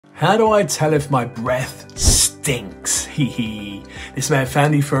How do I tell if my breath stinks? Hee. This may have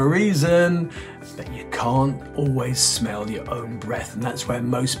found you for a reason, but you can't always smell your own breath, and that's where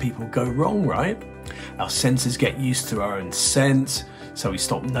most people go wrong, right? Our senses get used to our own scent, so we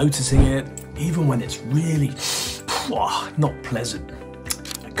stop noticing it, even when it's really not pleasant.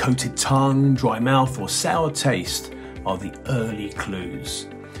 A coated tongue, dry mouth, or sour taste are the early clues.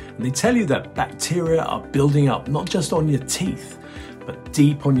 And they tell you that bacteria are building up not just on your teeth, but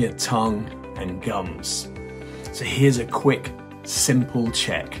deep on your tongue and gums. So here's a quick, simple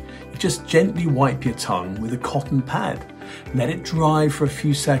check. You just gently wipe your tongue with a cotton pad. Let it dry for a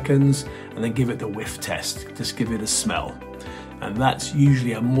few seconds and then give it the whiff test. Just give it a smell. And that's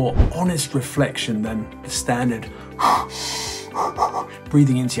usually a more honest reflection than the standard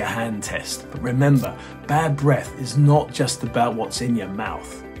breathing into your hand test. But remember, bad breath is not just about what's in your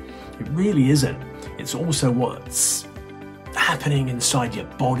mouth. It really isn't. It's also what's happening inside your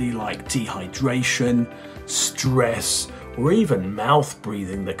body, like dehydration, stress, or even mouth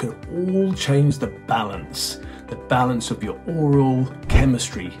breathing that can all change the balance of your oral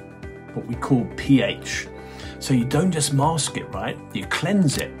chemistry, what we call pH. So you don't just mask it, right? You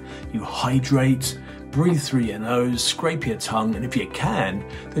cleanse it, you hydrate, breathe through your nose, scrape your tongue, and if you can,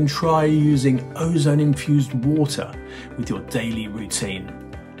 then try using ozone-infused water with your daily routine.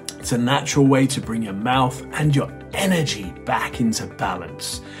 It's a natural way to bring your mouth and your energy back into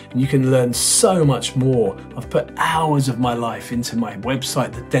balance. And you can learn so much more. I've put hours of my life into my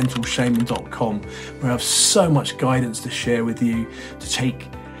website, thedentalshaman.com, where I have so much guidance to share with you to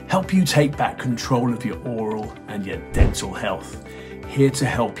help you take back control of your oral and your dental health. Here to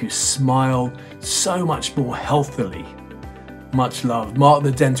help you smile so much more healthily. Much love, Marc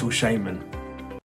the Dental Shaman.